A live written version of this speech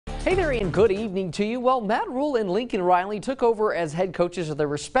Hey there and good evening to you. Well, Matt Rule and Lincoln Riley took over as head coaches of their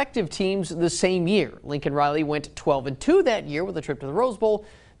respective teams the same year. Lincoln Riley went 12-2 that year with a trip to the Rose Bowl.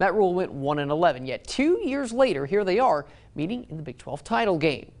 Matt Rule went 1-11. Yet 2 years later, here they are meeting in the Big 12 title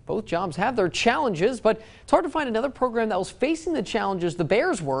game. Both jobs have their challenges, but it's hard to find another program that was facing the challenges the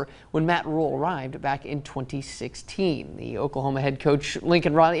Bears were when Matt Rule arrived back in 2016. The Oklahoma head coach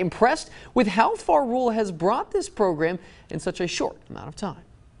Lincoln Riley impressed with how far Rule has brought this program in such a short amount of time.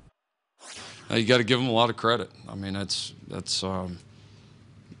 You got to give them a lot of credit. I mean, that's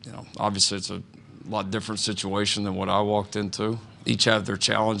obviously it's a lot different situation than what I walked into. Each have their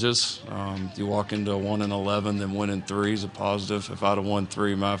challenges. You walk into a 1-11, then winning 3 is a positive. If I'd have won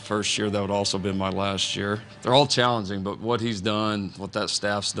 3 my first year, that would also been my last year. They're all challenging, but what he's done, what that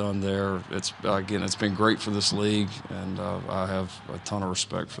staff's done there, it's been great for this league, and I have a ton of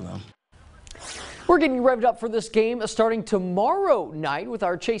respect for them. We're getting revved up for this game starting tomorrow night with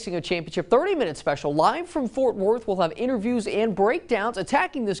our Chasing a Championship 30-minute special. Live from Fort Worth, we'll have interviews and breakdowns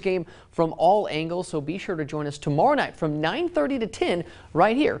attacking this game from all angles. So be sure to join us tomorrow night from 9:30 to 10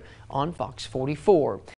 right here on Fox 44.